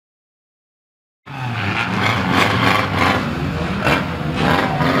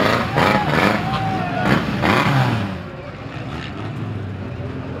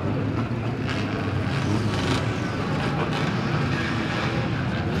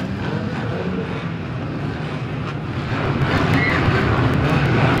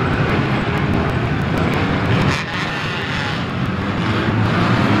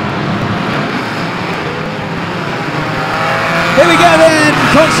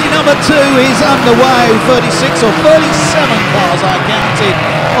is underway. 36 or 37 cars I counted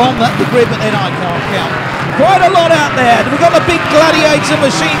on the grid, but then I can't count. Quite a lot out there. We've got the big Gladiator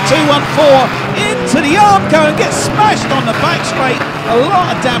machine 214 into the Armco and gets smashed on the back straight. A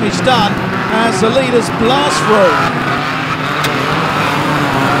lot of damage done as the leaders blast through.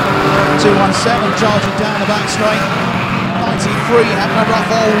 217 charging down the back straight. 93 having a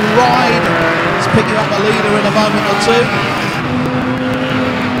rough old ride. He's picking up the leader in a moment or two.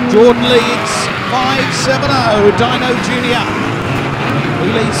 Jordan leads 570. Dino Jr. He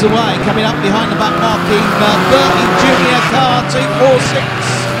leads the way, coming up behind the back marking Bertie Jr. car 246.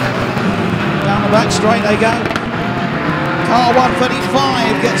 Down the back straight they go. Car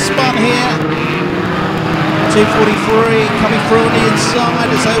 135 gets spun here. 243 coming through on the inside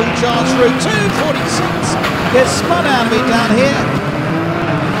as they all charge through. 246 gets spun out of it down here.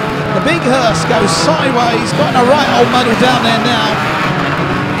 The big hearse goes sideways, got a right old muddle down there now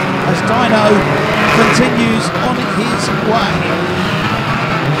as Dino continues on his way.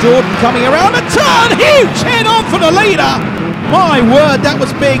 Jordan coming around a turn, huge head on for the leader. My word, that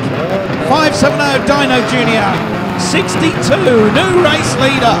was big. 570 Dino Jr. 62, new race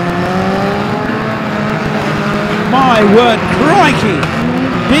leader. My word, crikey.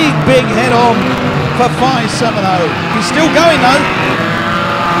 Big head on for 570. He's still going though.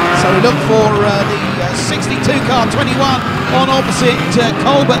 So we look for the 62 car 21 on opposite.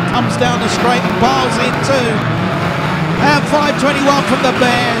 Colbert comes down the straight and piles in too. And 521 from the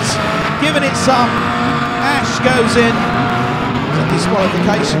Bears, giving it some. Ash goes in. It's a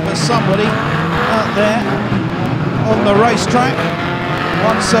disqualification for somebody out there on the racetrack.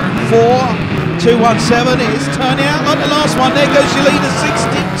 174, 217 is turning out like the last one. There goes your leader,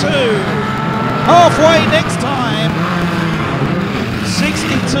 62. Halfway next time.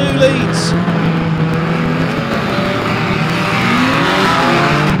 62 leads.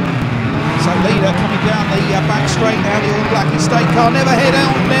 So leader coming down the back straight now, the all black estate car, never head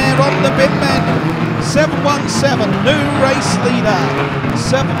out there on the pit man. 717, new race leader.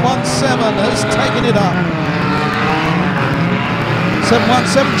 717 has taken it up.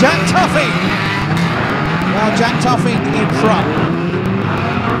 717, Jack Tuffy. Well, Jack Tuffy in front.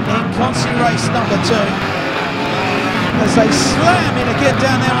 In constant race number 2. As they slam in again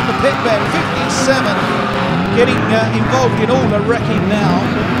down there on the pit bed. 57 getting involved in all the wrecking now.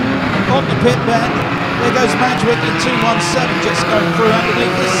 On the pit bed, there goes Madgwick in 217, just going through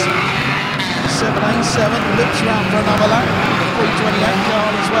underneath us. 787 loops round for another lap. 328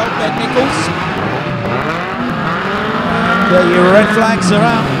 car as well, Ben Nichols. And your red flags are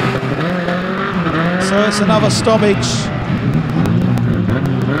up. So it's another stoppage.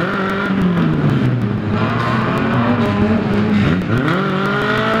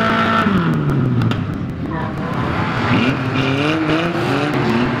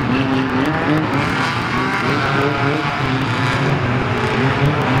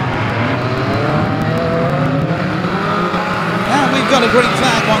 Got a green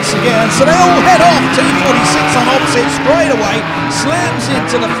flag once again, so they all head off. 246 on opposite straight away, slams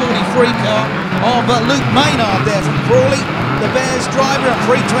into the 43 car of Luke Maynard there from Crawley. The Bears driver at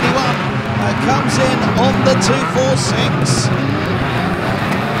 321 comes in on the 246.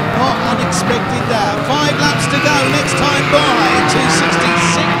 Not unexpected that. 5 laps to go next time by.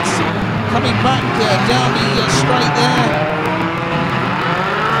 266 coming back down the straight there.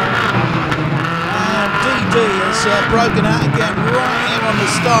 DD has broken out again right here on the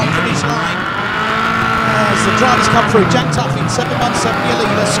start finish line as the drivers come through. Jack Tuffy, 717, your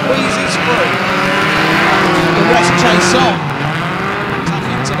leader, squeezes through. The rest chase on.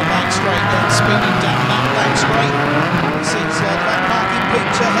 Tuffy to the back straight, then spinning down that back straight. Sees the back marking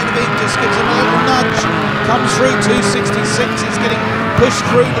picture ahead of him, just gives him a little nudge. Comes through 266, is getting pushed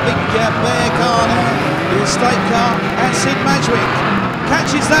through the big bear car now. The estate car, and Sid Madgwick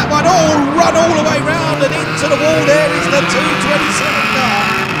catches that one, run all the way round and into the wall. There is the 227 car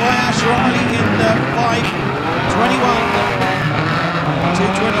by Ash Riley in the 521.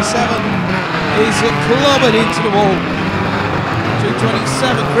 227 is clobbered into the wall.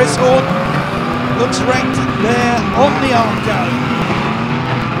 227, Chris Horn looks wrecked there on the Armco.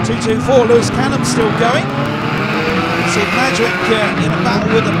 224, Lewis Canham still going. Sid Madgwick in a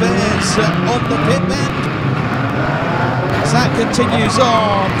battle with the Bears on the pit bend. That continues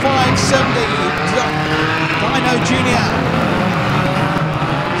on. 570 Dino Jr.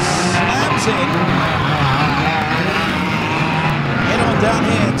 slams in. Head on down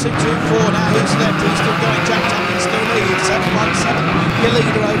here. 224 now. Who's left? Who's still going? Jack Tuffy still leads. 717. Your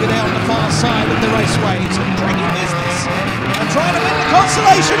leader over there on the far side of the raceway. It's a dragging business. And trying to win the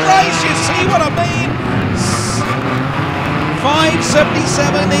consolation race. You see what I mean?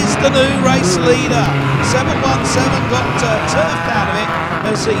 577 is the new race leader. 717 got turfed out of it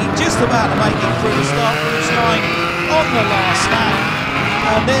as he just about to make it through the start finish line on the last lap,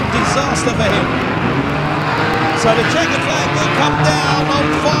 and then disaster for him. So the checkered flag will come down on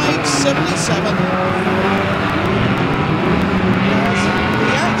 577. As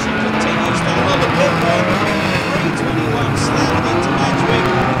the action continues down on the pit road, 321 slammed into Madgwick,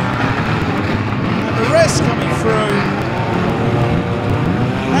 and the rest coming through.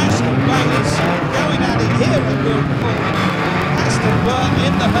 Ashton Bangers going at it here at Mildenhall. Aston Burt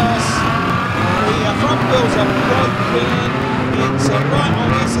in the hearse. The front wheels are broken. It's right on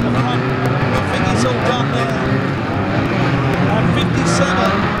this at the front. I think it's all done there. And 57,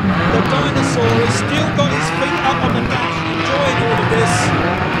 the dinosaur has still got his feet up on the dash, enjoying all of this.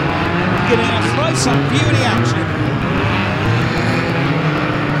 Getting a close-up beauty action.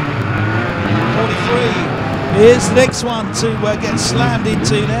 43. Here's the next one to get slammed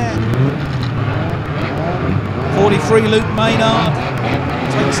into there. 43, Luke Maynard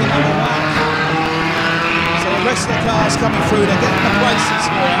takes another whack. So the rest of the cars coming through, they're getting the places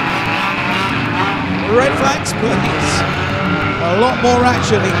here. Red flags, please. A lot more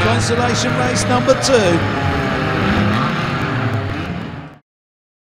action in Consolation race number 2.